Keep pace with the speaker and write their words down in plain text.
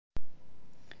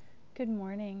Good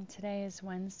morning. Today is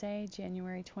Wednesday,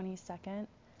 January 22nd,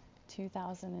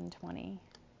 2020.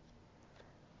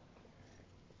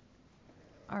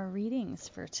 Our readings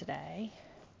for today,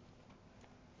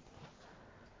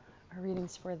 our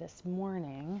readings for this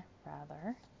morning,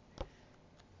 rather,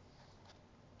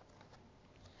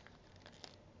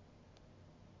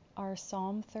 are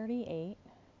Psalm 38,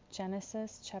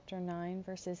 Genesis chapter 9,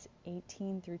 verses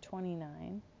 18 through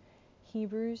 29,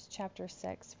 Hebrews chapter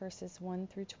 6, verses 1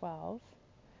 through 12,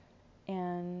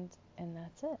 and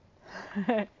that's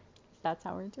it. That's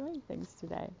how we're doing things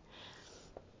today.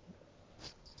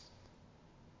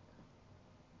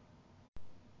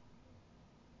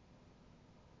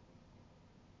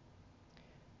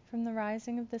 From the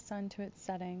rising of the sun to its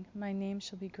setting, my name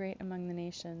shall be great among the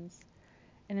nations,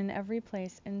 and in every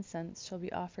place incense shall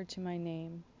be offered to my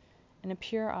name, and a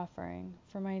pure offering,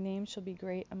 for my name shall be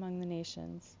great among the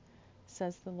nations,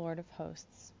 says the Lord of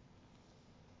hosts.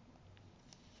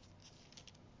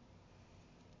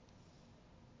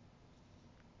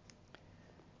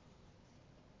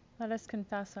 Let us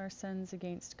confess our sins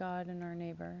against God and our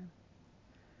neighbor.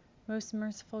 Most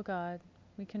merciful God,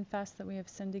 we confess that we have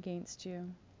sinned against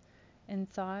you, in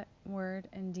thought, word,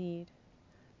 and deed,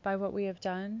 by what we have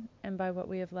done and by what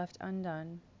we have left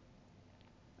undone.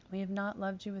 We have not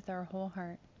loved you with our whole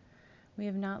heart. We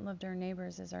have not loved our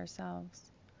neighbors as ourselves.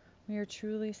 We are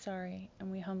truly sorry,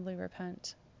 and we humbly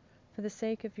repent. For the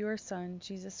sake of your Son,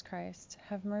 Jesus Christ,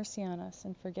 have mercy on us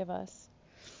and forgive us,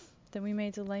 that we may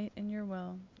delight in your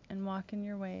will and walk in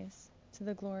your ways, to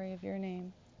the glory of your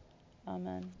name.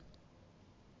 Amen.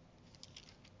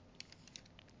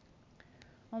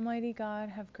 Almighty God,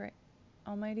 have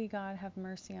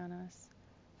mercy on us.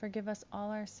 Forgive us all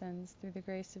our sins through the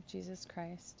grace of Jesus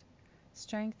Christ.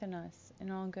 Strengthen us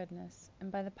in all goodness,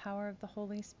 and by the power of the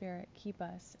Holy Spirit keep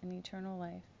us in eternal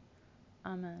life.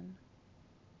 Amen.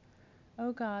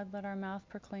 O God, let our mouth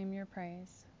proclaim your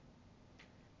praise,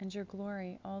 and your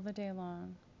glory all the day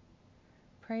long.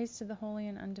 Praise to the Holy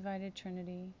and Undivided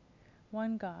Trinity,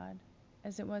 one God,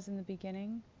 as it was in the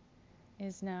beginning,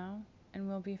 is now, and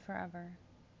will be forever.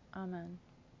 Amen.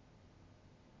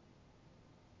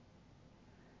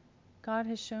 God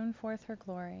has shown forth her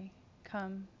glory.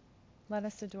 Come, let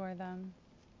us adore them.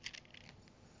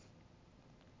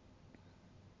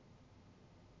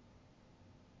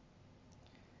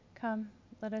 Come,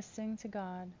 let us sing to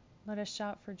God. Let us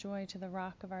shout for joy to the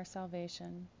rock of our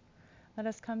salvation. Let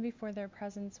us come before their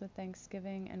presence with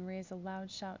thanksgiving and raise a loud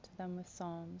shout to them with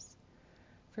psalms.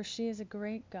 For she is a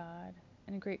great God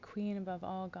and a great queen above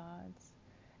all gods.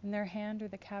 In their hand are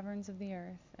the caverns of the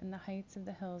earth, and the heights of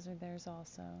the hills are theirs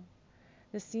also.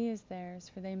 The sea is theirs,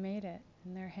 for they made it,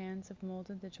 and their hands have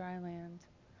molded the dry land.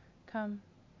 Come,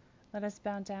 let us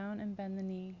bow down and bend the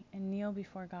knee, and kneel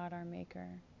before God our Maker.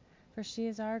 For she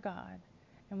is our God,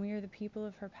 and we are the people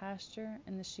of her pasture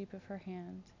and the sheep of her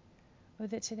hand. Oh,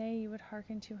 that today you would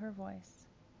hearken to her voice.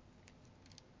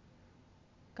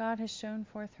 God has shown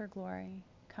forth her glory.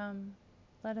 Come,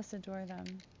 let us adore them.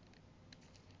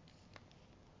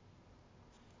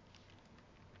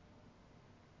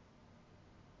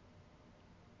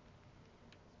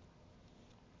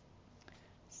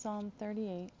 Psalm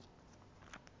 38.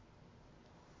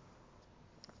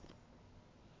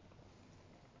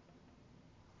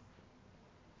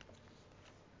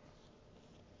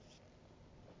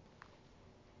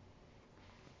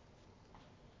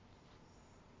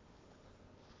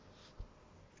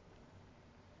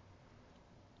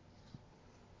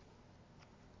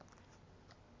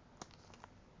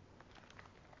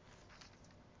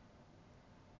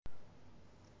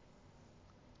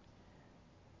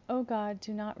 O God,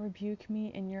 do not rebuke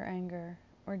me in your anger,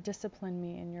 or discipline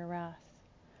me in your wrath.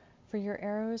 For your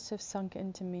arrows have sunk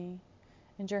into me,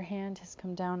 and your hand has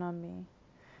come down on me.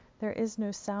 There is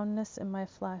no soundness in my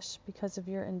flesh because of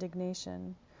your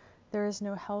indignation. There is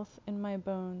no health in my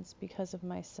bones because of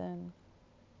my sin.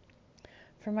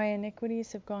 For my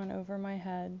iniquities have gone over my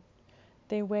head.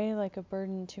 They weigh like a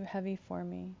burden too heavy for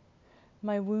me.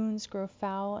 My wounds grow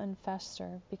foul and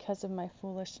fester because of my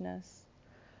foolishness.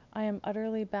 I am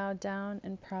utterly bowed down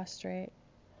and prostrate.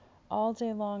 All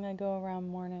day long I go around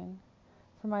mourning,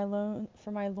 for my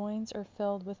loins are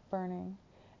filled with burning,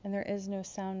 and there is no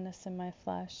soundness in my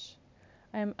flesh.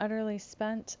 I am utterly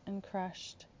spent and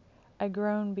crushed. I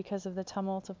groan because of the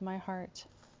tumult of my heart.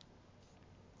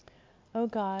 O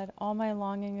God, all my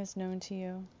longing is known to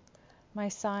you. My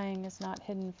sighing is not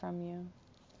hidden from you.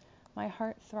 My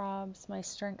heart throbs, my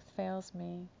strength fails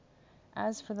me.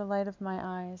 As for the light of my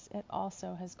eyes, it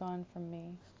also has gone from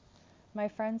me. My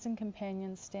friends and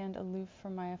companions stand aloof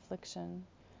from my affliction,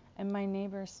 and my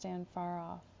neighbors stand far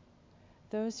off.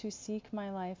 Those who seek my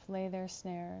life lay their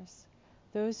snares.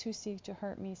 Those who seek to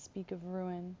hurt me speak of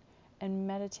ruin, and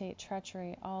meditate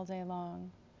treachery all day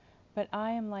long. But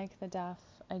I am like the deaf,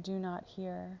 I do not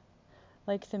hear,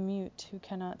 like the mute who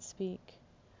cannot speak.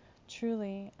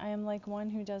 Truly, I am like one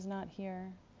who does not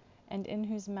hear, and in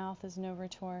whose mouth is no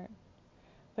retort.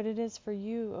 But it is for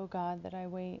you, O God, that I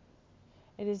wait.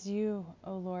 It is you,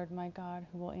 O Lord my God,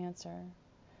 who will answer.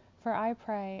 For I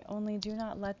pray, only do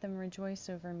not let them rejoice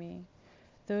over me,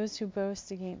 those who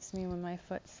boast against me when my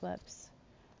foot slips.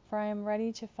 For I am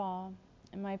ready to fall,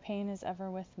 and my pain is ever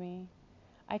with me.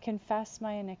 I confess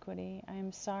my iniquity, I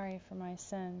am sorry for my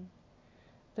sin.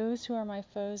 Those who are my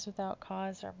foes without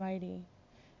cause are mighty,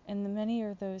 and the many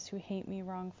are those who hate me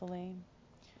wrongfully.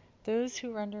 Those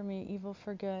who render me evil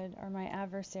for good are my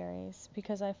adversaries,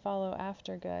 because I follow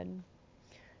after good.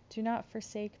 Do not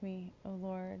forsake me, O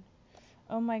Lord.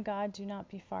 O my God, do not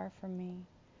be far from me.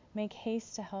 Make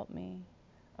haste to help me,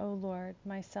 O Lord,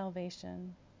 my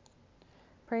salvation.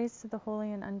 Praise to the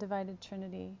Holy and Undivided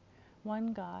Trinity,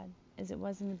 one God, as it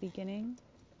was in the beginning,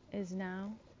 is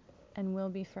now, and will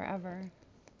be forever.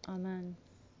 Amen.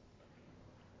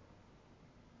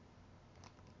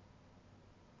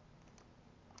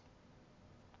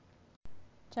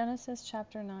 Genesis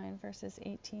chapter 9, verses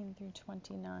 18 through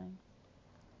 29.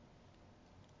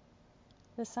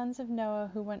 The sons of Noah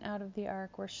who went out of the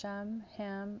ark were Shem,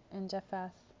 Ham, and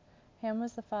Japheth. Ham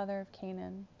was the father of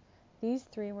Canaan. These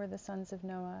three were the sons of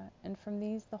Noah, and from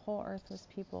these the whole earth was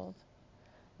peopled.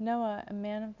 Noah, a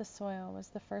man of the soil, was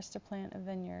the first to plant a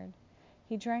vineyard.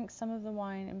 He drank some of the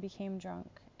wine and became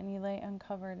drunk, and he lay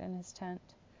uncovered in his tent.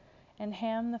 And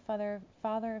Ham, the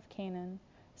father of Canaan,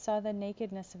 saw the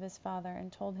nakedness of his father,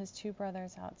 and told his two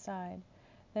brothers outside.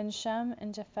 Then Shem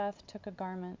and Japheth took a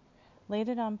garment, laid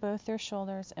it on both their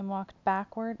shoulders, and walked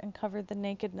backward and covered the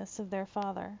nakedness of their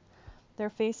father. Their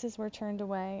faces were turned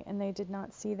away, and they did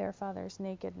not see their father's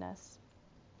nakedness.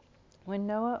 When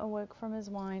Noah awoke from his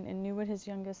wine and knew what his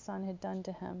youngest son had done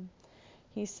to him,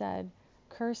 he said,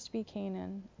 Cursed be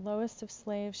Canaan, lowest of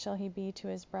slaves shall he be to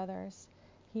his brothers.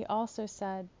 He also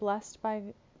said, Blessed by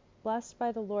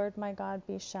the Lord my God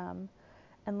be Shem,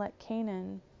 and let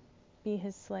Canaan be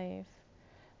his slave.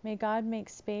 May God make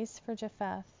space for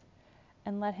Japheth,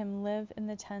 and let him live in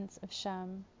the tents of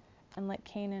Shem, and let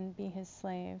Canaan be his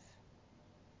slave.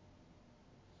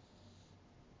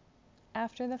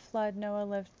 After the flood, Noah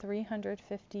lived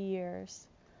 350 years.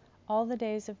 All the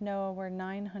days of Noah were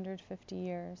 950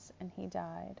 years, and he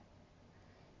died.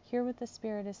 Hear what the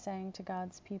Spirit is saying to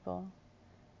God's people.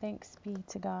 Thanks be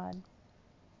to God.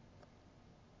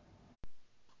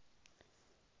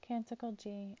 Canticle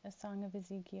G, a song of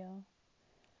Ezekiel.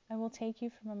 I will take you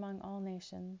from among all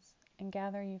nations, and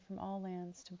gather you from all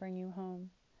lands to bring you home.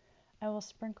 I will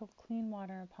sprinkle clean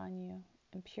water upon you,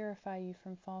 and purify you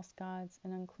from false gods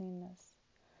and uncleanness.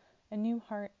 A new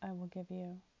heart I will give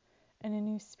you, and a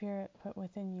new spirit put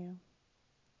within you.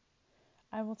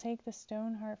 I will take the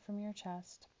stone heart from your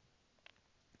chest,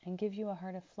 and give you a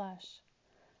heart of flesh.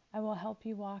 I will help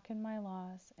you walk in my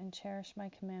laws, and cherish my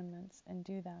commandments, and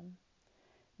do them.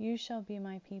 You shall be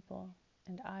my people,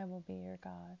 and I will be your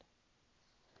God.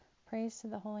 Praise to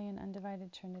the Holy and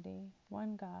Undivided Trinity,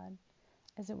 one God,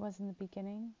 as it was in the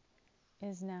beginning,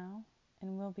 is now,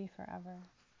 and will be forever.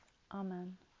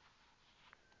 Amen.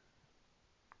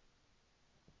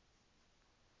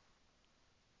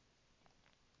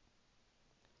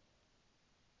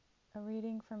 A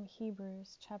reading from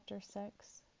Hebrews chapter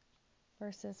 6,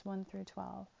 verses 1 through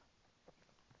 12.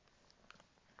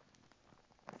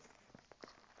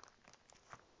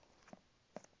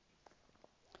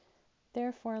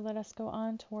 Therefore, let us go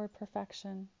on toward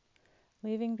perfection,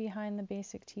 leaving behind the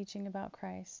basic teaching about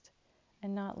Christ,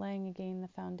 and not laying again the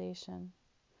foundation.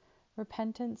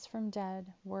 Repentance from dead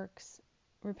works,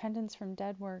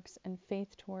 and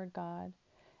faith toward God,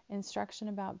 instruction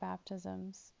about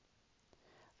baptisms,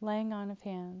 laying on of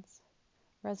hands,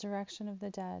 resurrection of the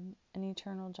dead, and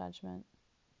eternal judgment.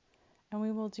 And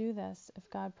we will do this if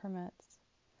God permits,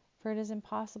 for it is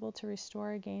impossible to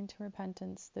restore again to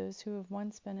repentance those who have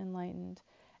once been enlightened,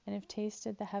 and have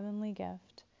tasted the heavenly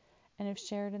gift, and have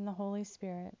shared in the Holy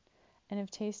Spirit, and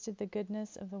have tasted the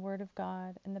goodness of the Word of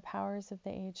God and the powers of the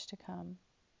age to come,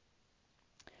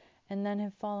 and then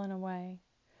have fallen away,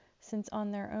 since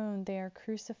on their own they are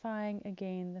crucifying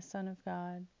again the Son of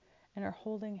God, and are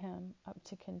holding him up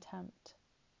to contempt.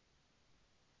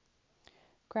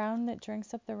 Ground that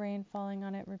drinks up the rain falling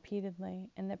on it repeatedly,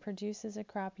 and that produces a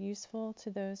crop useful to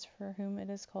those for whom it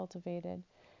is cultivated,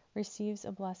 receives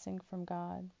a blessing from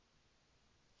God.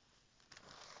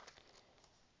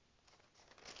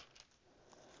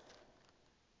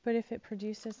 But if it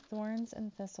produces thorns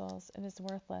and thistles, it is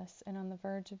worthless and on the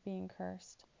verge of being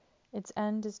cursed. Its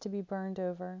end is to be burned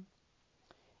over.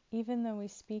 Even though we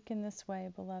speak in this way,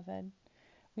 beloved,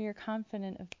 we are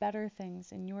confident of better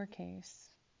things in your case,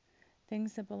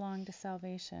 things that belong to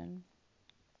salvation.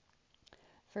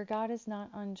 For God is not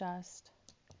unjust.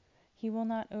 He will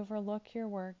not overlook your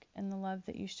work and the love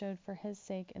that you showed for His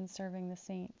sake in serving the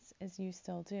saints, as you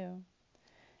still do.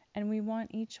 And we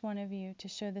want each one of you to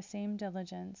show the same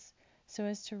diligence, so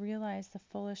as to realize the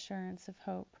full assurance of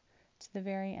hope to the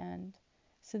very end,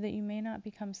 so that you may not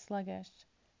become sluggish,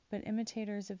 but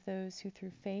imitators of those who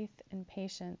through faith and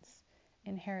patience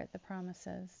inherit the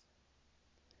promises.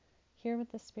 Hear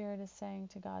what the Spirit is saying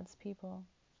to God's people.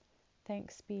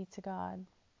 Thanks be to God.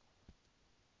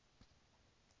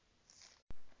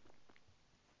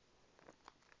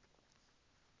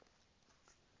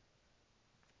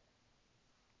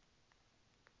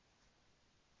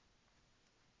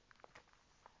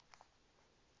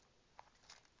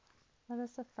 Let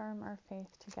us affirm our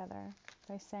faith together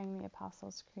by saying the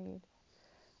Apostles' Creed.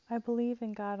 I believe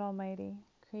in God Almighty,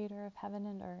 creator of heaven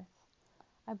and earth.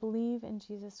 I believe in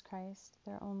Jesus Christ,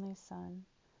 their only Son,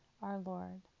 our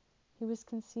Lord. He was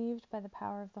conceived by the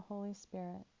power of the Holy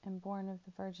Spirit and born of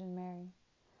the Virgin Mary.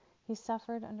 He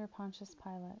suffered under Pontius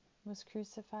Pilate, was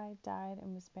crucified, died,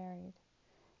 and was buried.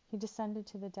 He descended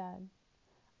to the dead.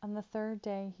 On the third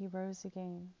day he rose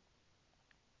again.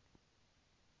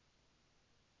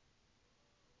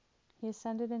 He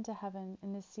ascended into heaven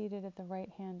and is seated at the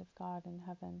right hand of God in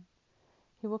heaven.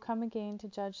 He will come again to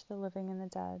judge the living and the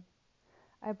dead.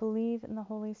 I believe in the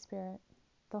Holy Spirit,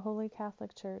 the Holy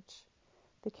Catholic Church,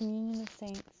 the communion of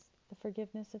saints, the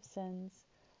forgiveness of sins,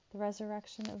 the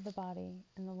resurrection of the body,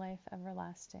 and the life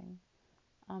everlasting.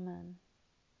 Amen.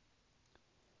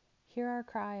 Hear our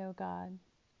cry, O God,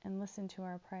 and listen to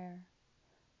our prayer.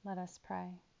 Let us pray.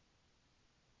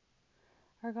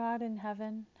 Our God in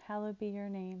heaven, hallowed be your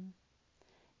name.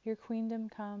 Your kingdom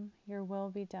come, your will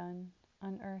be done,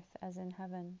 on earth as in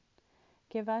heaven.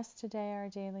 Give us today our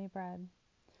daily bread.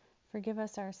 Forgive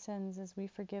us our sins as we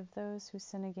forgive those who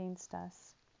sin against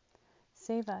us.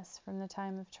 Save us from the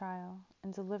time of trial,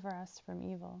 and deliver us from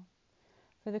evil.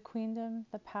 For the kingdom,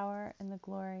 the power, and the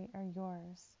glory are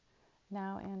yours,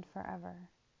 now and forever.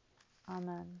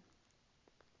 Amen.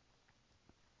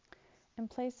 In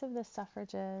place of the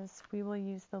suffrages, we will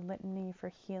use the Litany for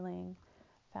Healing,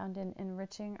 found in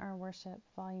Enriching Our Worship,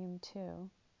 Volume 2.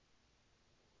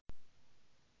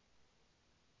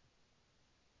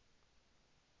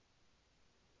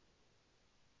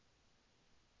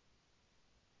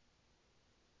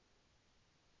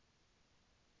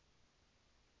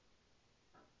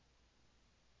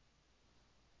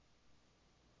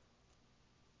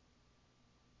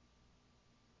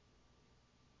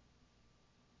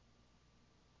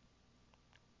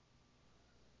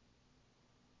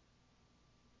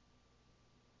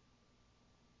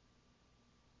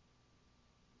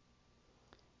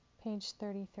 Page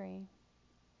 33.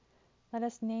 Let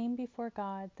us name before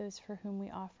God those for whom we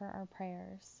offer our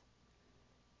prayers.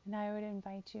 And I would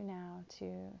invite you now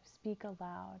to speak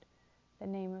aloud the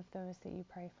name of those that you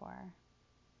pray for.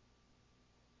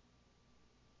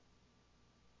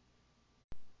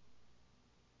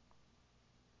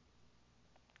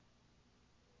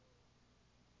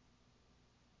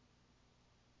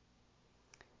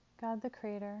 God the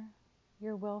Creator,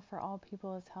 your will for all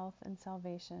people is health and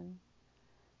salvation.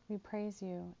 We praise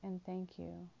you and thank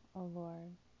you, O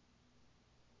Lord.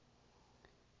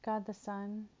 God the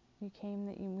Son, you came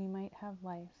that we might have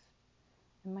life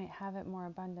and might have it more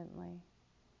abundantly.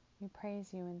 We praise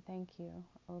you and thank you,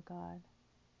 O God.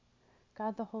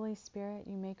 God the Holy Spirit,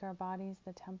 you make our bodies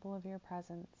the temple of your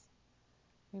presence.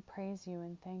 We praise you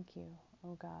and thank you,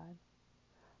 O God.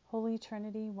 Holy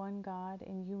Trinity, one God,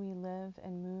 in you we live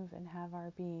and move and have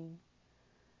our being.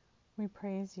 We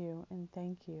praise you and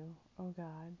thank you, O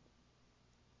God.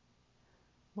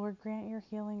 Lord, grant your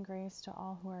healing grace to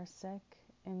all who are sick,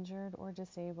 injured, or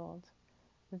disabled,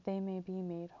 that they may be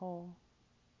made whole.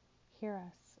 Hear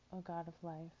us, O God of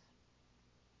life.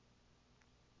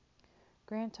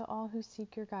 Grant to all who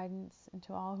seek your guidance and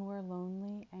to all who are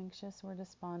lonely, anxious, or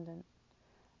despondent,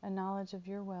 a knowledge of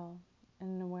your will and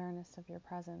an awareness of your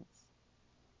presence.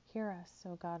 Hear us,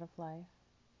 O God of life.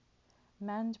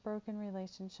 Mend broken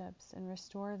relationships and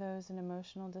restore those in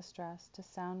emotional distress to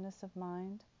soundness of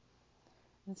mind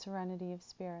and serenity of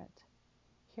spirit.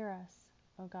 Hear us,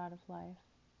 O God of life.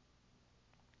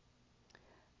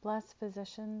 Bless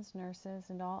physicians, nurses,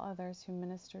 and all others who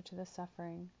minister to the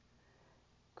suffering,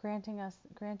 granting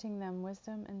them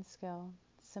wisdom and skill,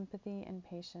 sympathy and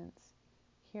patience.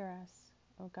 Hear us,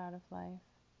 O God of life.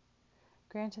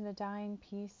 Grant to the dying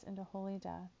peace and a holy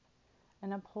death,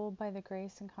 and uphold by the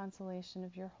grace and consolation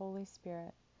of your Holy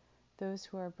Spirit those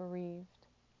who are bereaved.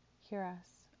 Hear us,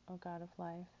 O God of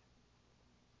life.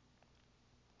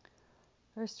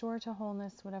 Restore to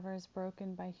wholeness whatever is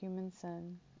broken by human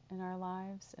sin in our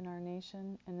lives, in our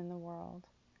nation, and in the world.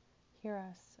 Hear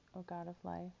us, O God of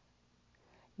life.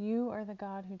 You are the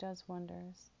God who does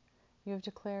wonders. You have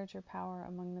declared your power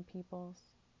among the peoples.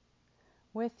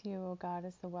 With you, O God,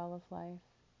 is the well of life,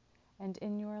 and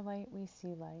in your light we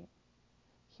see light.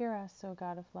 Hear us, O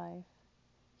God of life.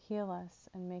 Heal us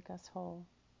and make us whole.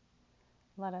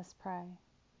 Let us pray.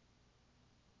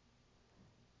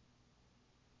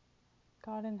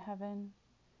 God in heaven,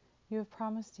 you have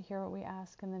promised to hear what we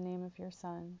ask in the name of your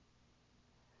Son.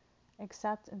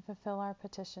 Accept and fulfill our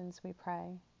petitions, we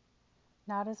pray,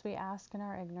 not as we ask in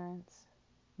our ignorance,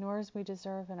 nor as we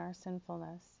deserve in our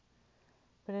sinfulness,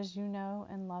 but as you know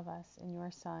and love us in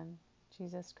your Son,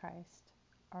 Jesus Christ,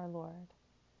 our Lord.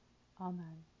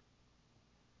 Amen.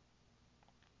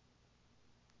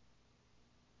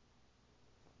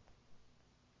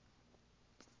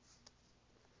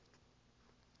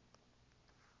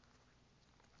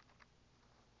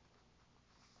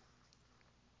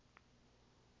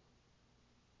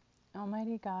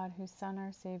 Almighty God, whose Son,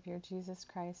 our Savior, Jesus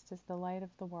Christ, is the light of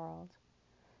the world,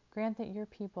 grant that your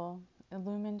people,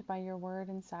 illumined by your word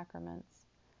and sacraments,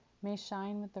 may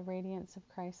shine with the radiance of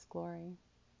Christ's glory,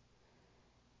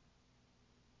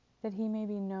 that he may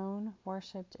be known,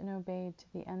 worshipped, and obeyed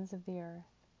to the ends of the earth,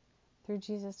 through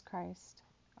Jesus Christ,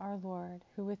 our Lord,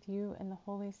 who with you and the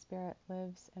Holy Spirit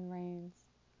lives and reigns,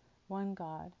 one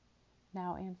God,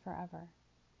 now and forever.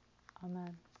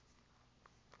 Amen.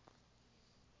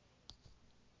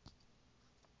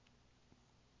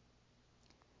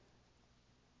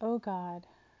 O God,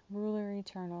 ruler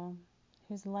eternal,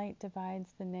 whose light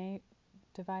divides the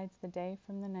day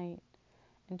from the night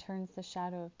and turns the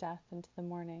shadow of death into the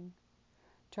morning,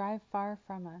 drive far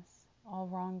from us all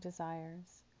wrong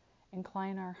desires,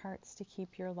 incline our hearts to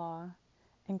keep your law,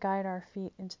 and guide our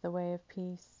feet into the way of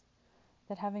peace,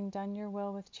 that having done your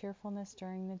will with cheerfulness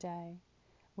during the day,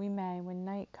 we may, when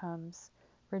night comes,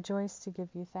 rejoice to give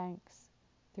you thanks.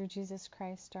 Through Jesus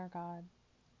Christ our God.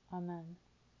 Amen.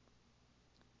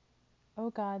 O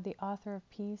God, the author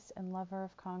of peace and lover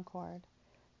of concord,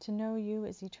 to know you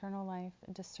is eternal life,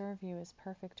 and to serve you is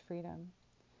perfect freedom.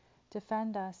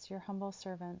 Defend us, your humble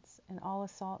servants, in all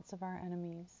assaults of our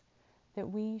enemies, that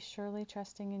we, surely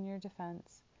trusting in your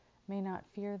defense, may not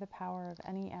fear the power of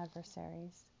any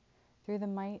adversaries. Through the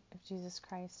might of Jesus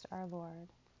Christ our Lord.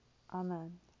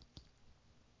 Amen.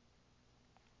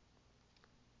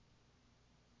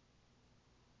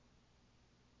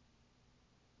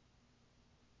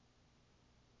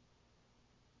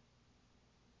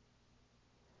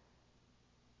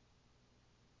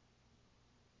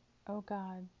 O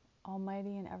God,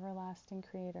 almighty and everlasting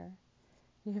Creator,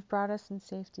 you have brought us in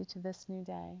safety to this new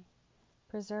day.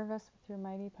 Preserve us with your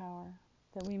mighty power,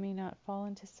 that we may not fall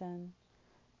into sin,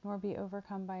 nor be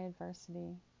overcome by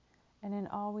adversity, and in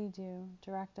all we do,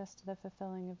 direct us to the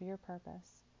fulfilling of your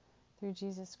purpose, through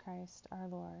Jesus Christ our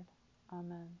Lord.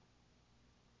 Amen.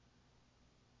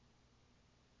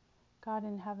 God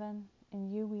in heaven,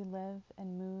 in you we live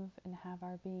and move and have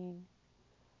our being.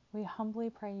 We humbly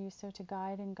pray you so to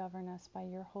guide and govern us by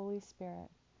your Holy Spirit,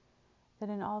 that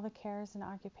in all the cares and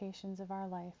occupations of our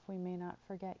life we may not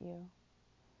forget you,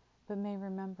 but may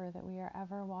remember that we are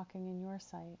ever walking in your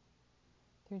sight,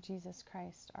 through Jesus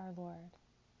Christ our Lord.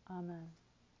 Amen.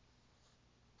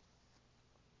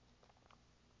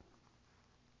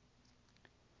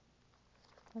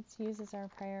 Let's use as our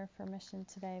prayer for mission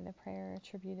today the prayer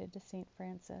attributed to St.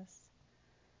 Francis.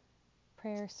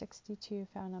 Prayer 62,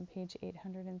 found on page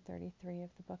 833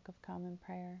 of the Book of Common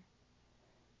Prayer.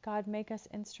 God, make us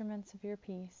instruments of your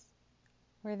peace.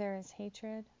 Where there is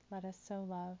hatred, let us sow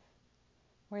love.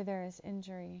 Where there is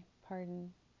injury,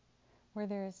 pardon. Where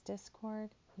there is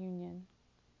discord, union.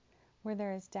 Where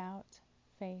there is doubt,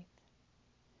 faith.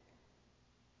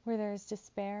 Where there is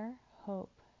despair, hope.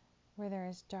 Where there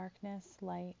is darkness,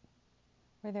 light.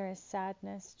 Where there is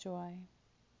sadness, joy.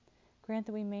 Grant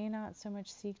that we may not so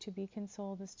much seek to be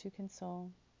consoled as to console,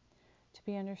 to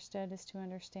be understood as to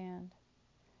understand,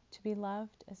 to be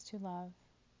loved as to love.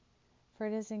 For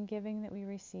it is in giving that we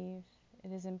receive,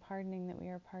 it is in pardoning that we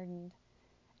are pardoned,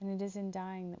 and it is in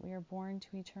dying that we are born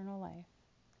to eternal life.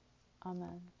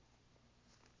 Amen.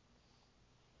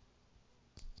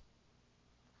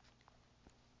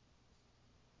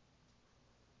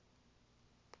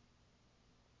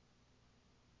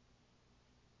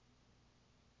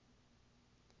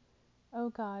 O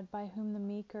God, by whom the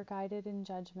meek are guided in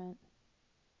judgment,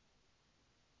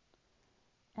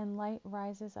 and light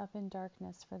rises up in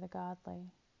darkness for the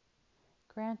godly.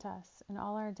 Grant us, in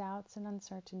all our doubts and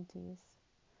uncertainties,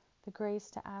 the grace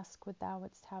to ask what thou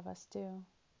wouldst have us do,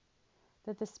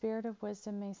 that the Spirit of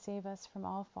wisdom may save us from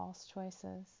all false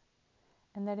choices,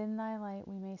 and that in thy light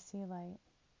we may see light,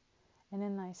 and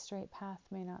in thy straight path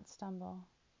may not stumble.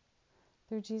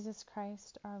 Through Jesus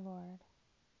Christ our Lord.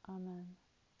 Amen.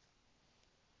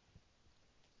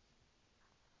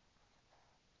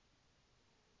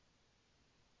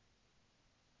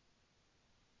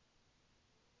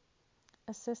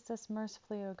 Assist us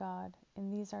mercifully, O God,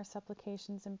 in these our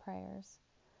supplications and prayers,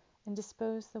 and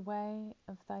dispose the way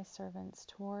of thy servants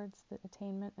towards the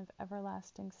attainment of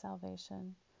everlasting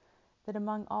salvation, that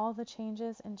among all the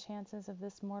changes and chances of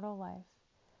this mortal life,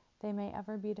 they may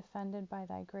ever be defended by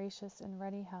thy gracious and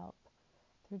ready help,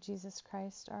 through Jesus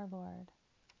Christ our Lord.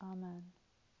 Amen.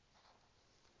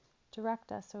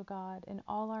 Direct us, O God, in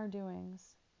all our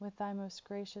doings with thy most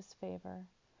gracious favor,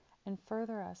 and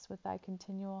further us with thy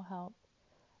continual help,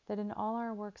 that in all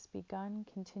our works begun,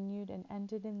 continued, and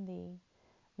ended in thee,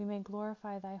 we may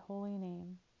glorify thy holy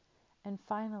name, and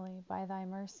finally, by thy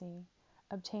mercy,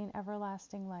 obtain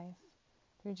everlasting life,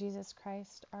 through Jesus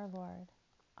Christ our Lord.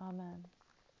 Amen.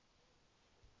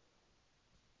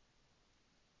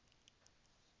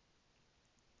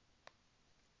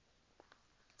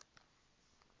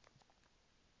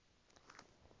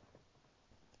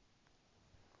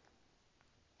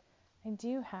 I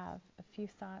do have a few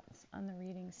thoughts on the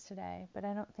readings today, but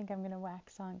I don't think I'm going to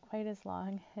wax on quite as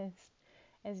long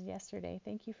as yesterday.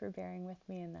 Thank you for bearing with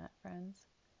me in that, friends.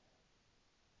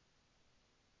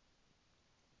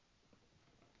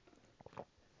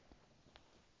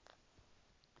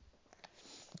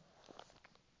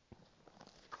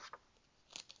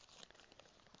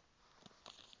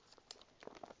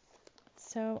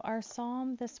 So our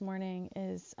psalm this morning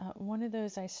is one of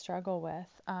those I struggle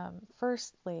with.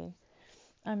 Firstly,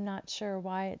 I'm not sure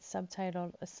why it's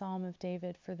subtitled A Psalm of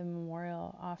David for the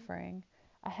Memorial Offering.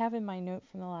 I have in my note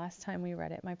from the last time we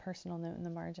read it, my personal note in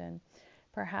the margin,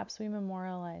 perhaps we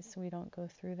memorialize so we don't go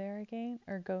through there again,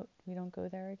 or we don't go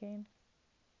there again.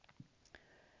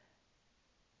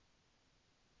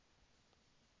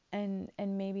 And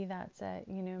maybe that's it.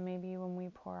 Maybe when we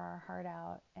pour our heart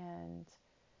out and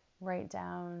write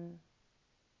down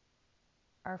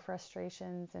our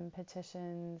frustrations and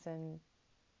petitions and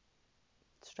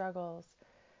struggles,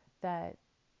 that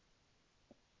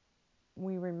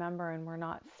we remember and we're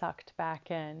not sucked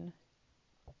back in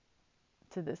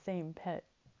to the same pit.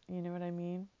 You know what I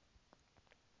mean?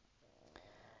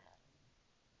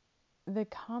 The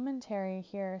commentary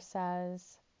here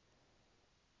says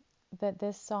that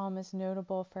this psalm is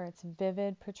notable for its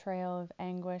vivid portrayal of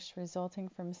anguish resulting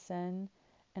from sin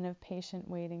and of patient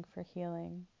waiting for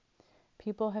healing.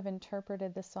 People have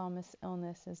interpreted the psalmist's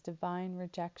illness as divine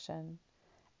rejection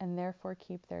and therefore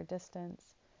keep their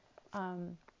distance.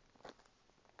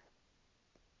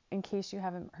 In case you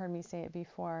haven't heard me say it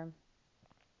before,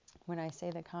 when I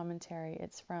say the commentary,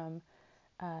 it's from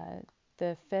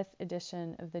the 5th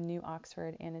edition of the New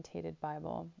Oxford Annotated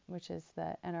Bible, which is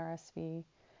the NRSV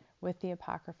with the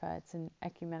Apocrypha. It's an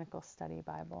ecumenical study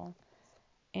Bible.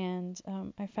 And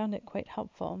I found it quite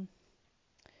helpful.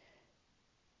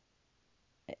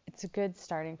 It's a good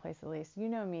starting place, at least. You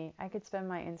know me, I could spend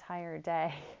my entire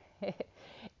day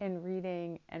in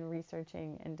reading and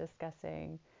researching and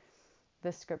discussing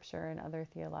the scripture and other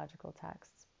theological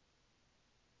texts.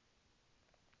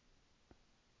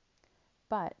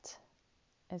 But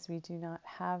as we do not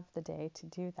have the day to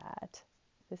do that,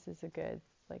 this is a good,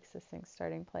 succinct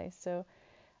starting place. So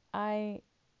I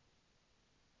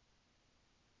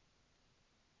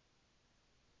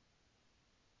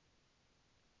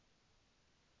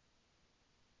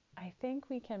think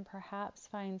we can perhaps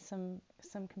find some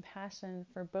compassion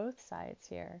for both sides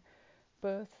here,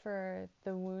 both for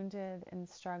the wounded and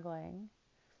struggling,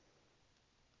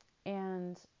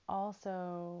 and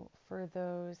also for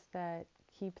those that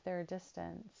keep their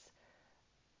distance.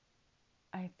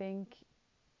 I think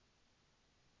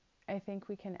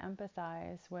we can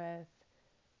empathize with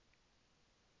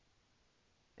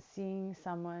seeing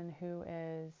someone who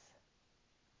is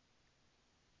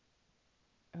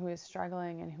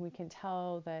struggling and who we can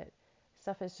tell that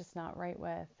stuff is just not right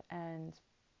with, and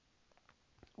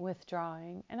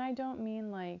withdrawing. And I don't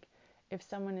mean if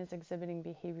someone is exhibiting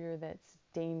behavior that's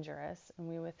dangerous and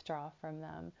we withdraw from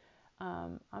them.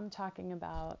 I'm talking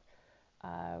about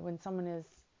when someone is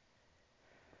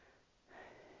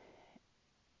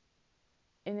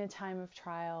in a time of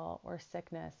trial or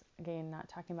sickness, again, not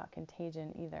talking about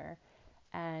contagion either,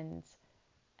 and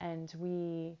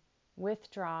we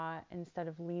withdraw instead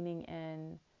of leaning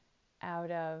in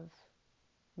out of,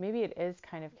 maybe it is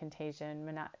kind of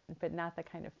contagion, but not the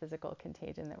kind of physical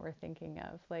contagion that we're thinking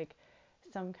of. Like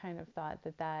some kind of thought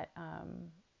that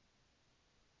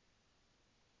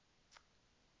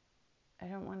I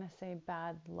don't want to say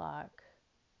bad luck,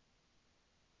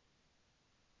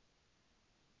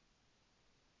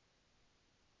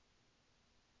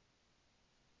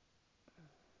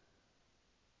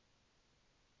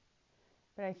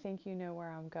 but I think you know where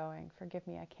I'm going. Forgive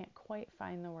me, I can't quite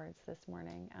find the words this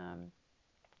morning.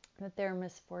 That their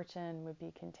misfortune would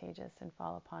be contagious and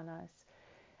fall upon us.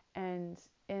 And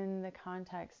in the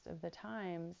context of the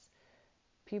times,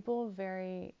 people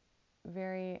very,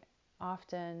 very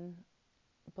often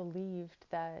believed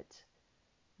that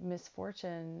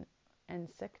misfortune and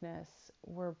sickness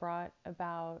were brought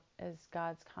about as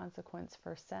God's consequence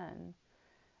for sin.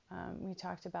 We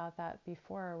talked about that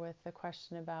before with the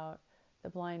question about the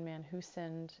blind man who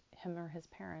sinned, him or his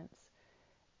parents.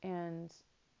 And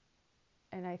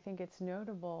I think it's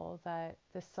notable that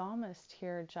the psalmist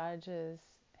here judges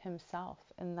himself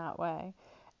in that way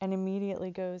and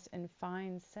immediately goes and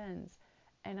finds sins.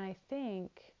 And I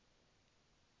think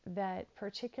that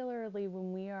particularly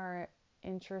when we are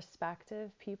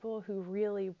introspective people who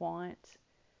really want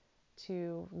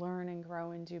to learn and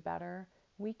grow and do better,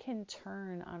 we can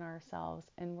turn on ourselves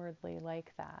inwardly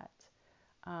like that.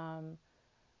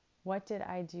 What did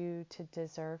I do to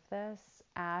deserve this?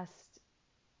 Asked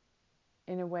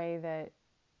in a way that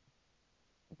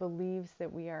believes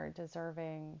that we are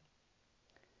deserving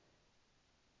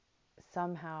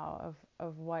somehow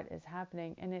of what is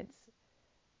happening. And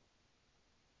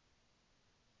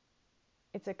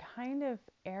it's a kind of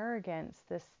arrogance,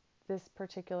 this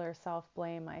particular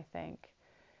self-blame, I think,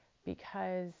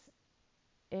 because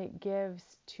it gives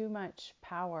too much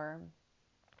power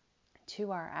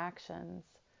to our actions.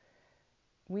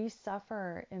 We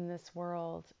suffer in this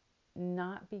world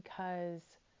not because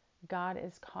God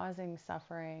is causing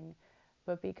suffering,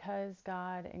 but because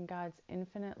God, in God's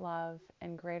infinite love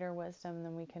and greater wisdom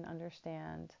than we can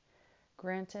understand,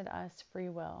 granted us free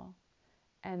will.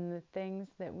 And the things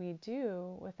that we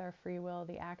do with our free will,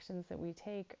 the actions that we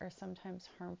take, are sometimes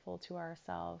harmful to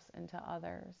ourselves and to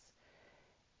others.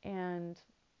 And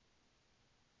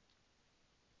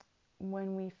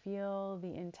when we feel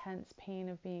the intense pain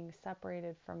of being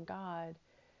separated from God,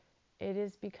 it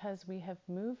is because we have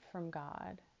moved from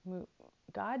God.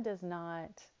 God does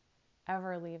not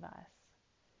ever leave us.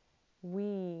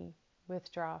 We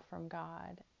withdraw from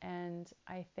God. And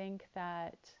I think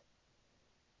that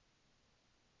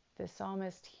the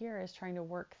psalmist here is trying to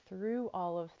work through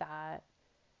all of that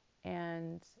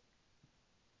and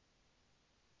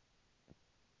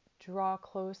draw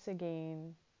close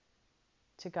again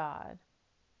to God.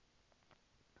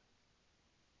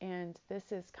 And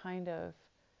this is kind of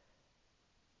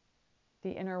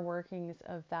the inner workings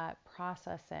of that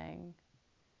processing.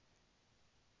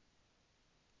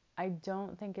 I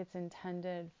don't think it's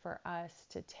intended for us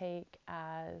to take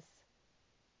as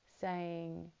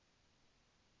saying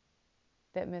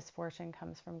that misfortune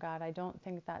comes from God. I don't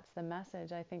think that's the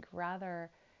message. I think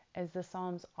rather, as the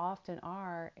Psalms often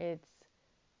are, it's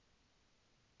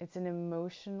an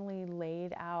emotionally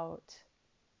laid out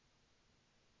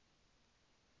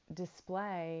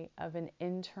display of an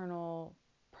internal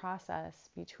process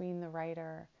between the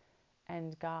writer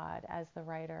and God, as the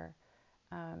writer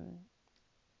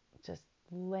just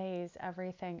lays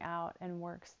everything out and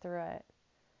works through it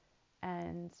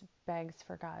and begs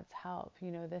for God's help.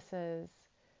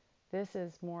 This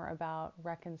is more about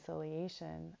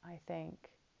reconciliation, I think.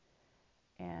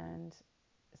 And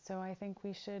so I think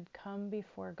we should come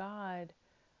before God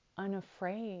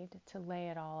unafraid to lay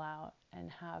it all out and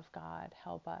have God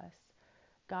help us.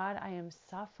 God, I am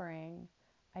suffering.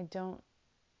 I don't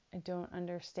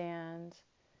understand.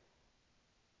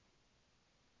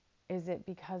 Is it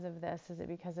because of this? Is it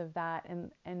because of that?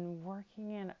 And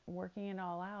working it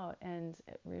all out and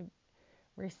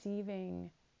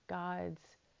receiving God's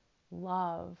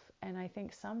love. And I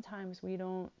think sometimes we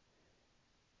don't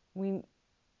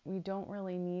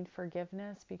really need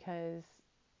forgiveness because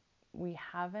we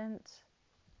haven't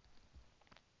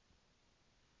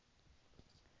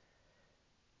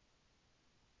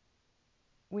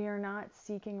we are not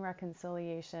seeking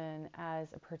reconciliation as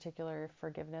a particular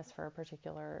forgiveness for a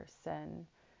particular sin,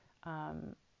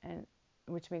 and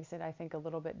which makes it, I think, a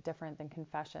little bit different than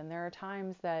confession. There are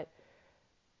times that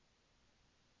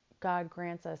God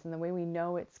grants us, and the way we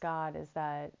know it's God is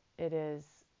that it is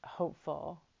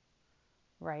hopeful,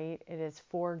 right? It is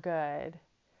for good.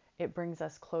 It brings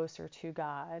us closer to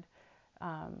God.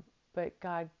 But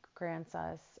God grants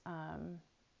us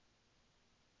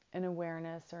an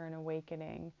awareness or an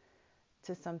awakening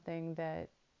to something that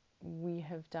we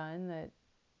have done that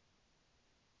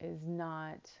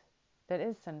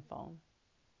is sinful.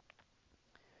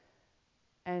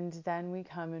 And then we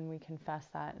come and we confess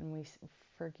that, and we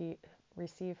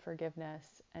receive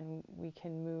forgiveness, and we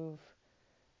can move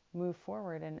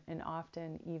forward, and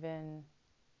often even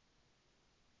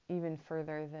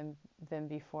further than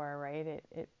before, right?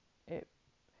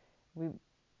 We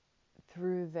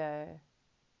through the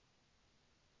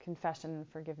confession and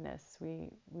forgiveness, we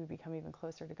become even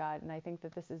closer to God. And I think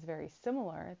that this is very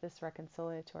similar, this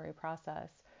reconciliatory process.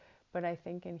 But I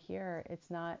think in here,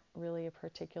 it's not really a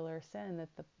particular sin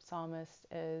that the psalmist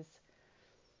is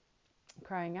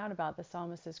crying out about. The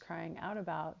psalmist is crying out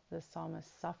about the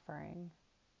psalmist's suffering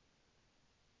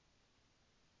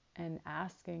and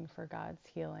asking for God's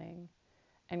healing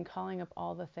and calling up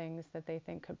all the things that they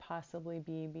think could possibly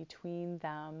be between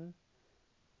them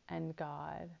and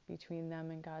God, between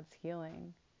them and God's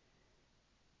healing.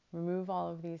 Remove all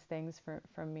of these things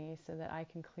from me so that I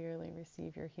can clearly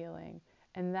receive your healing.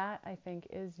 And that, I think,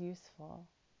 is useful.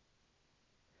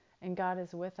 And God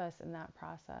is with us in that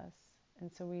process. And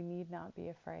so we need not be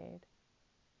afraid.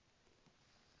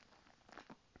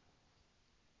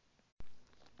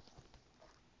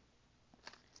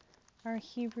 Our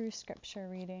Hebrew scripture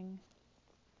reading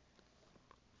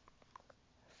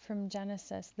from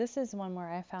Genesis. This is one where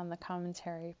I found the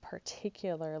commentary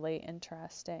particularly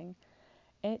interesting.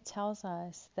 It tells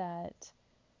us that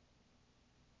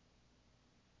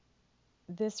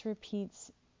this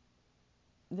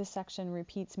section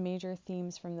repeats major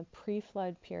themes from the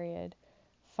pre-flood period: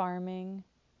 farming,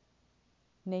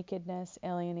 nakedness,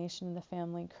 alienation of the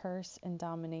family, curse, and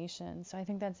domination. So I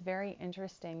think that's very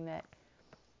interesting that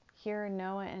here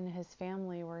Noah and his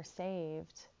family were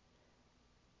saved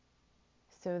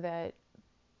so that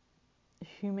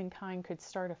humankind could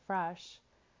start afresh,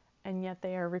 and yet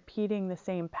they are repeating the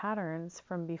same patterns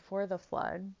from before the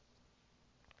flood.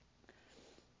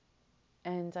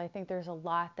 And I think there's a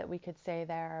lot that we could say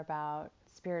there about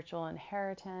spiritual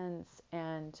inheritance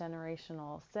and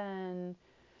generational sin.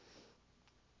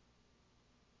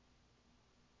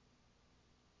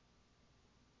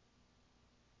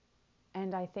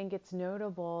 And I think it's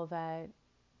notable that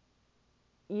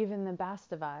even the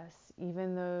best of us,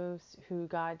 even those who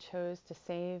God chose to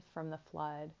save from the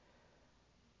flood,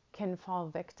 can fall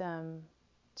victim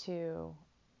to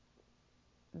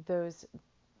those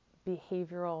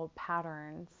behavioral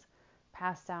patterns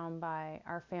passed down by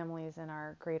our families and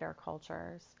our greater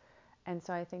cultures. And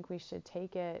so I think we should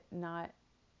take it not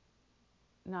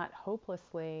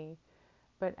hopelessly,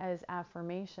 but as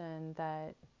affirmation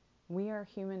that we are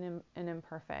human and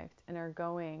imperfect and are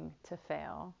going to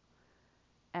fail.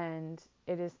 And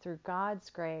it is through God's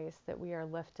grace that we are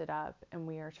lifted up and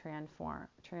we are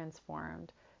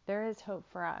transformed. There is hope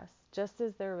for us, just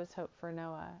as there was hope for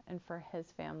Noah and for his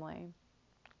family.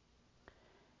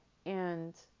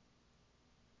 And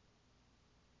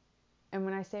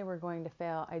when I say we're going to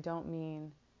fail, I don't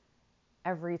mean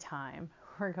every time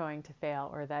we're going to fail,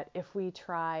 or that if we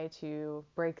try to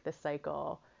break the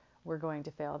cycle, we're going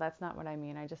to fail. That's not what I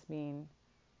mean. I just mean,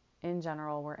 in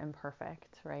general, we're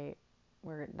imperfect, right?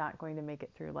 We're not going to make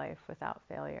it through life without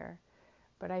failure.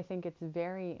 But I think it's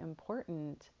very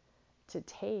important to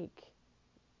take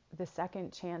the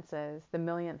second chances, the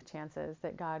millionth chances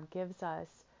that God gives us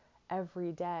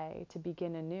every day to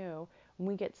begin anew. When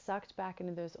we get sucked back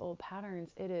into those old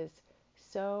patterns, it is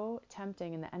so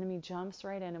tempting, and the enemy jumps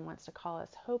right in and wants to call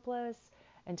us hopeless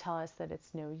and tell us that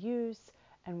it's no use,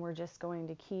 and we're just going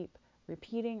to keep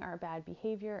repeating our bad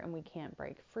behavior and we can't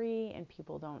break free and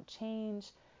people don't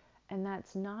change. And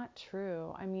that's not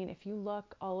true. I mean, if you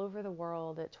look all over the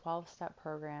world at 12-step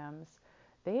programs,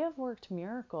 they have worked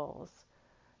miracles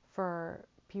for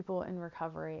people in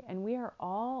recovery, and we are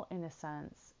all, in a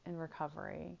sense, in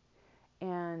recovery.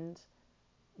 And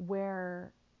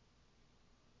where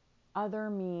other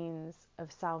means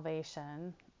of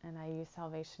salvation, and I use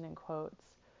salvation in quotes,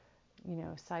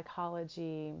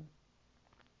 psychology,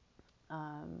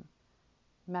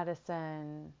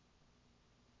 medicine,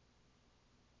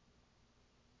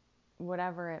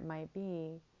 whatever it might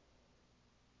be,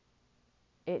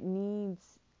 it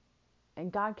needs,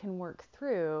 and God can work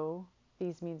through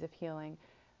these means of healing,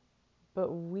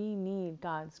 but we need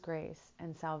God's grace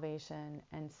and salvation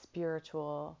and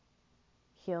spiritual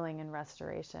healing and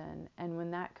restoration. And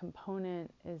when that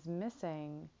component is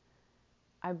missing,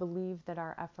 I believe that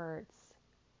our efforts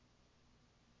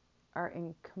are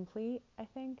incomplete, I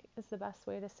think is the best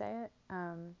way to say it.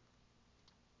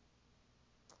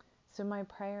 So my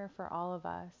prayer for all of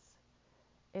us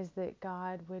is that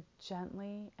God would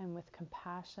gently and with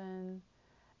compassion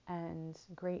and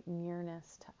great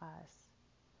nearness to us.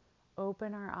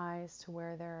 Open our eyes to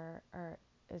where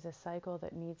is a cycle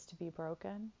that needs to be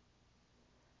broken,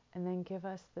 and then give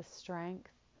us the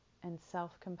strength and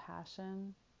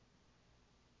self-compassion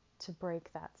to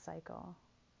break that cycle,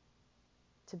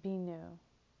 to be new,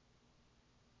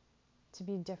 to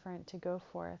be different, to go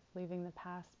forth, leaving the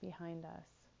past behind us,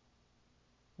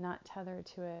 not tethered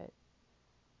to it,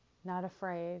 not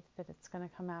afraid that it's going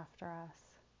to come after us,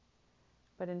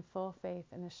 but in full faith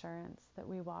and assurance that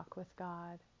we walk with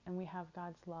God and we have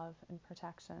God's love and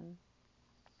protection.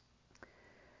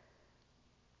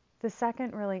 The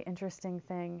second really interesting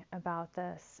thing about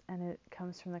this, and it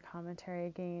comes from the commentary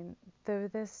again, though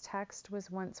this text was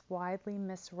once widely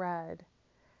misread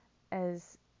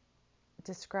as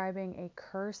describing a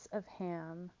curse of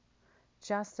Ham,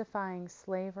 justifying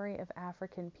slavery of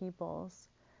African peoples,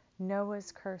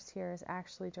 Noah's curse here is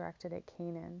actually directed at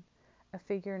Canaan, a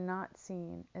figure not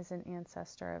seen as an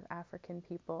ancestor of African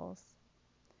peoples.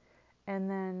 And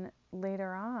then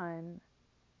later on,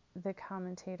 the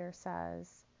commentator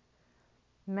says,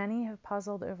 many have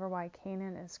puzzled over why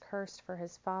Canaan is cursed for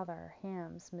his father,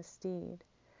 Ham's misdeed.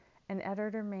 An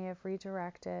editor may have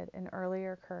redirected an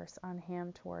earlier curse on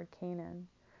Ham toward Canaan,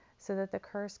 so that the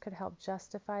curse could help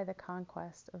justify the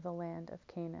conquest of the land of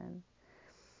Canaan.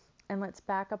 And let's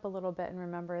back up a little bit and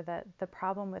remember that the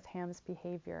problem with Ham's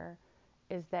behavior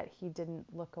is that he didn't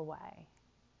look away.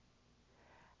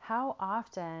 How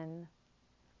often,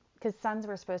 because sons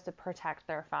were supposed to protect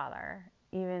their father,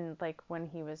 even like when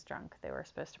he was drunk, they were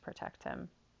supposed to protect him.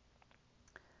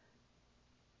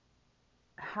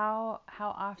 How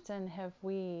often have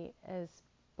we, as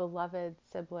beloved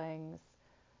siblings,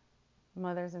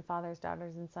 mothers and fathers,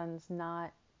 daughters and sons,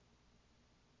 not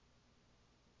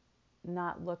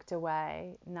looked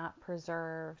away, not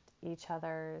preserved each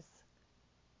other's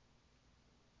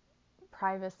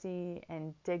privacy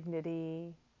and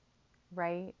dignity,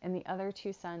 right? And the other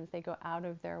two sons, they go out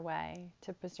of their way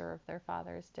to preserve their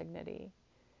father's dignity.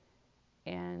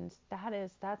 And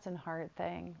that's a hard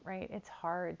thing, right? It's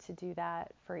hard to do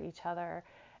that for each other,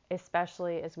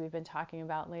 especially as we've been talking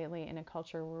about lately in a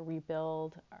culture where we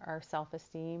build our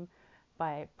self-esteem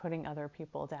by putting other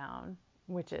people down,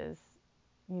 which is,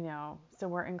 so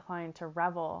we're inclined to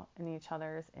revel in each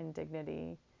other's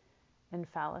indignity and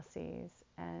fallacies.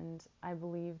 And I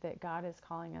believe that God is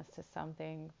calling us to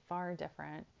something far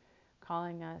different,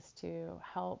 calling us to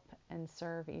help and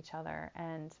serve each other.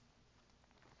 And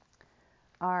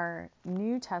our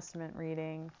New Testament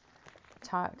reading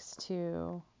talks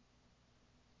to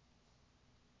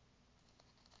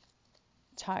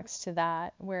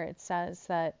that, where it says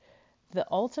that the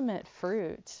ultimate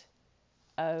fruit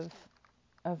of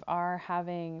our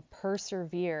having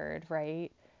persevered,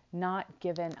 right? Not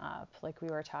given up, like we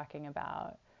were talking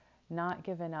about, not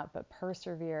given up, but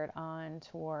persevered on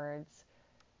towards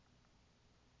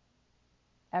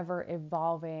ever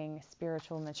evolving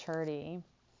spiritual maturity.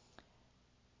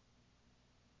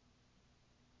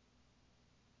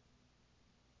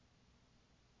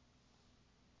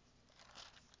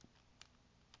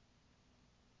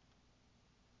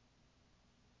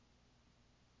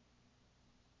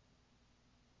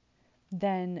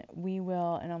 Then we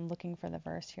will, and I'm looking for the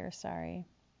verse here, sorry.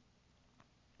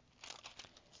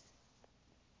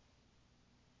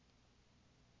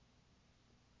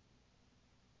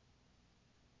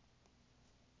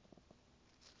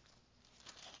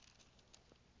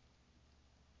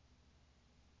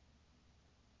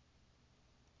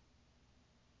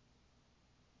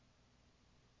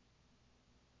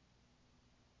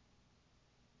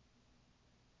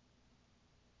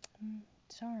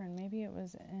 Darn, maybe it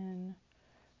was in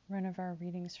one of our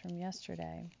readings from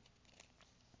yesterday.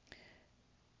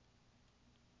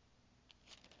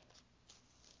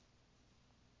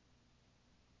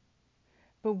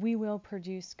 But we will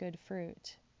produce good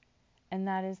fruit. And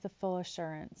that is the full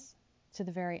assurance to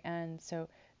the very end, so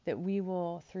that we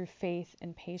will, through faith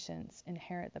and patience,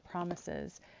 inherit the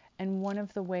promises. And one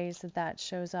of the ways that that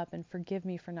shows up, and forgive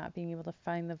me for not being able to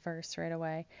find the verse right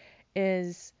away,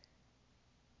 is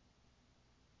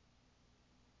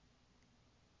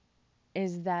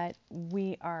that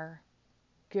we are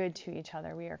good to each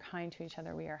other, we are kind to each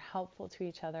other, we are helpful to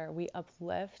each other, we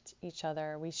uplift each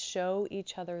other, we show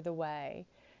each other the way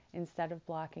instead of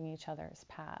blocking each other's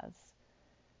paths.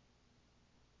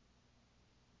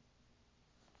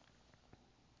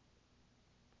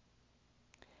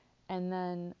 And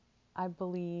then I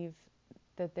believe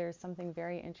that there's something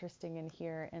very interesting in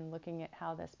here in looking at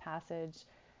how this passage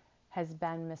has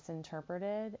been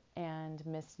misinterpreted and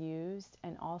misused,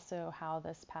 and also how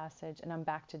this passage, and I'm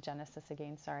back to Genesis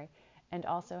again, sorry, and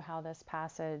also how this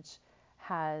passage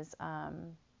has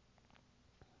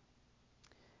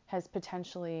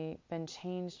potentially been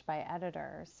changed by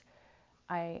editors.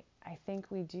 I think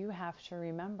we do have to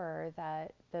remember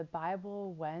that the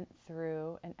Bible went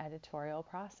through an editorial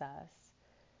process,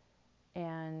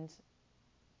 and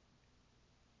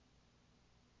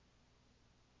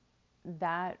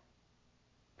that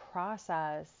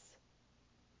process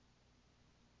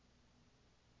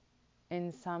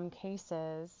in some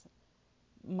cases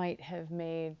might have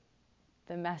made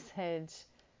the message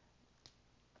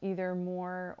either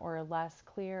more or less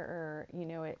clear, or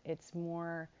it's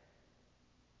more,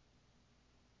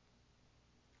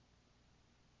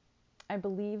 I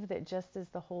believe that just as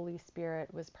the Holy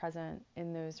Spirit was present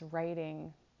in those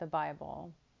writing the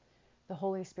Bible, the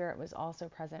Holy Spirit was also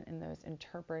present in those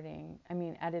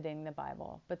editing the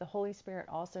Bible. But the Holy Spirit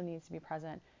also needs to be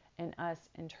present in us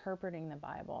interpreting the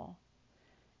Bible.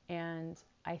 And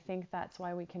I think that's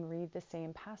why we can read the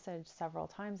same passage several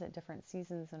times at different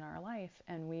seasons in our life,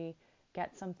 and we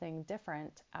get something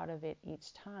different out of it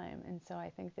each time. And so I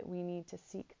think that we need to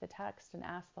seek the text and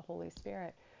ask the Holy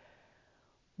Spirit,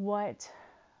 what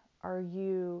are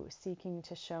you seeking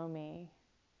to show me?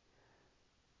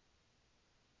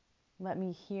 Let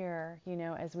me hear,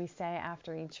 as we say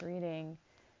after each reading,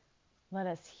 let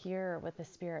us hear what the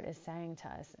Spirit is saying to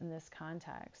us in this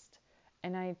context.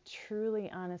 And I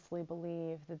truly, honestly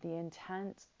believe that the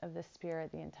intent of the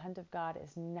Spirit, the intent of God,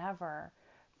 is never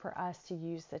for us to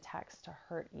use the text to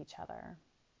hurt each other.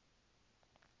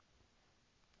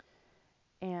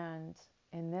 And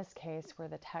in this case, where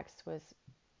the text was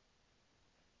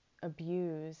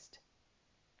abused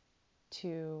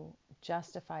to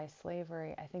justify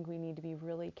slavery, I think we need to be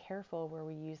really careful where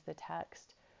we use the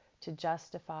text to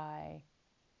justify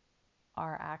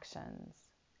our actions.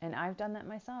 And I've done that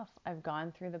myself. I've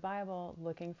gone through the Bible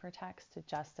looking for text to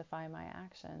justify my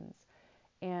actions.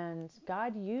 And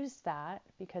God used that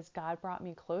because God brought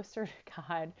me closer to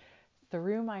God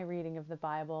through my reading of the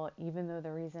Bible, even though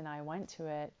the reason I went to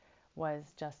it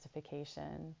was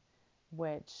justification,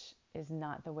 which is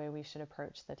not the way we should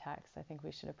approach the text. I think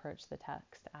we should approach the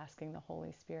text asking the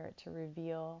Holy Spirit to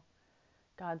reveal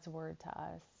God's word to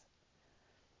us.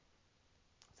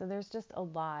 So there's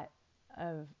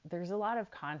a lot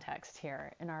of context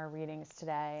here in our readings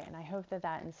today, and I hope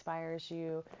that inspires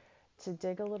you to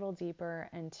dig a little deeper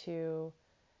and to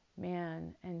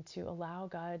allow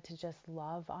God to just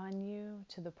love on you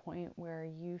to the point where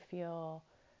you feel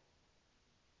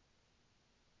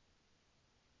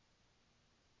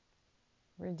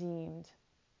redeemed,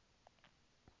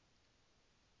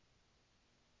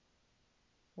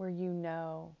 where you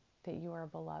know that you are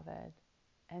beloved,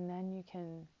 and then you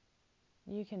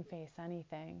can face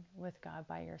anything with God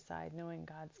by your side, knowing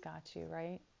God's got you,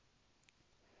 right?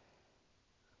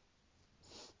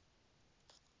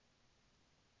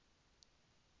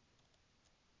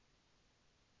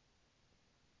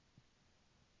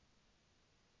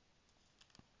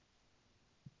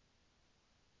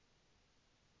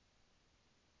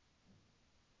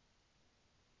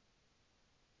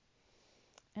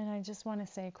 And I just want to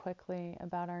say quickly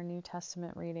about our New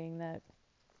Testament reading that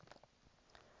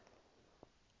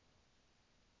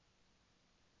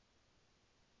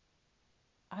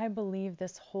I believe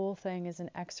this whole thing is an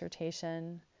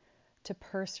exhortation to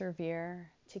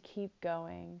persevere, to keep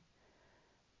going,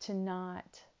 to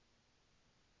not,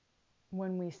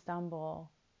 when we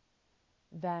stumble,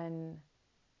 then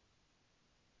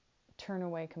turn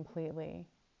away completely.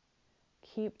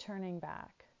 Keep turning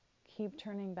back. Keep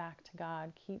turning back to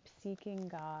God. Keep seeking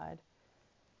God.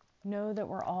 Know that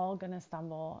we're all going to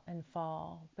stumble and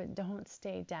fall, but don't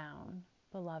stay down,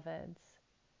 beloveds.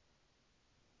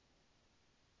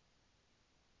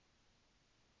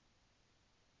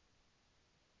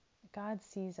 God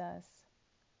sees us.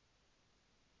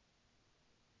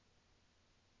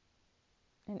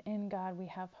 And in God we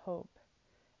have hope.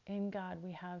 In God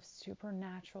we have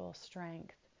supernatural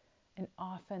strength. And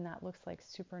often that looks like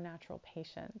supernatural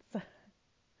patience.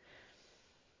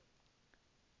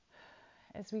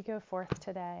 As we go forth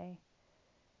today,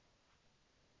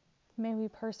 may we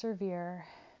persevere.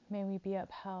 May we be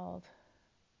upheld.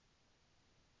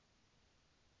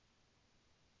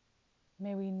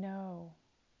 May we know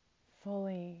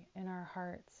fully in our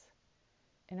hearts,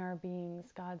 in our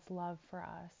beings, God's love for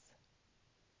us.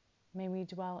 May we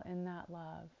dwell in that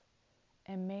love.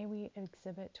 And may we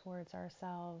exhibit towards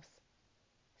ourselves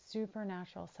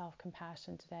supernatural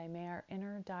self-compassion today. May our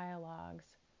inner dialogues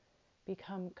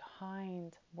become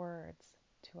kind words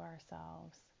to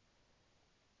ourselves.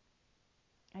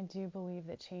 I do believe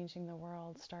that changing the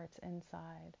world starts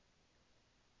inside.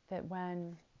 That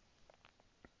when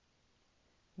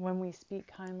When we speak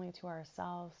kindly to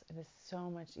ourselves, it is so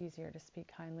much easier to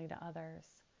speak kindly to others.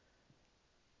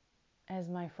 As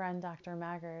my friend Dr.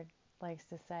 Maggard likes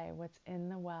to say, what's in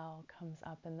the well comes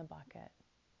up in the bucket.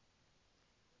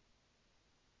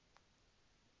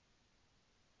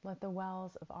 Let the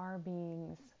wells of our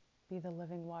beings be the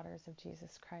living waters of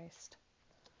Jesus Christ.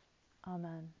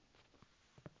 Amen.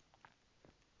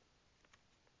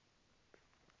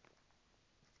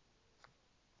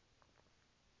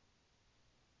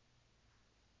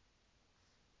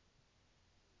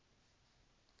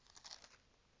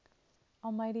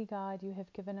 Almighty God, you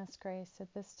have given us grace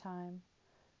at this time,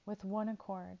 with one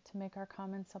accord, to make our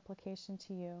common supplication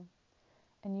to you.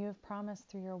 And you have promised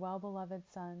through your well-beloved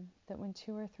Son that when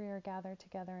 2 or 3 are gathered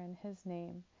together in his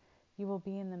name, you will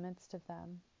be in the midst of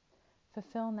them.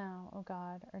 Fulfill now, O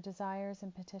God, our desires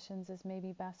and petitions as may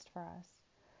be best for us,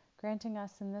 granting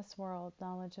us in this world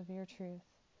knowledge of your truth,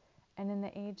 and in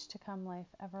the age to come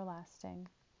life everlasting.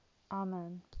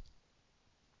 Amen.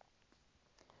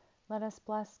 Let us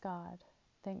bless God.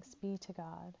 Thanks be to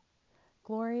God.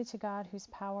 Glory to God, whose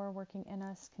power working in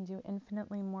us can do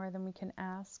infinitely more than we can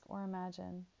ask or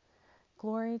imagine.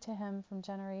 Glory to him from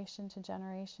generation to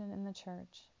generation in the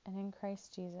Church and in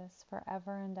Christ Jesus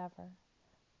forever and ever.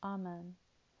 Amen.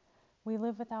 We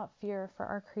live without fear, for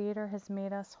our Creator has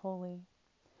made us holy,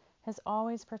 has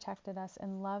always protected us,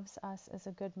 and loves us as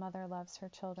a good mother loves her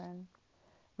children.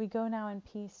 We go now in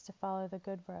peace to follow the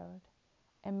good road,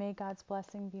 and may God's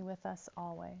blessing be with us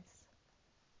always.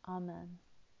 Amen.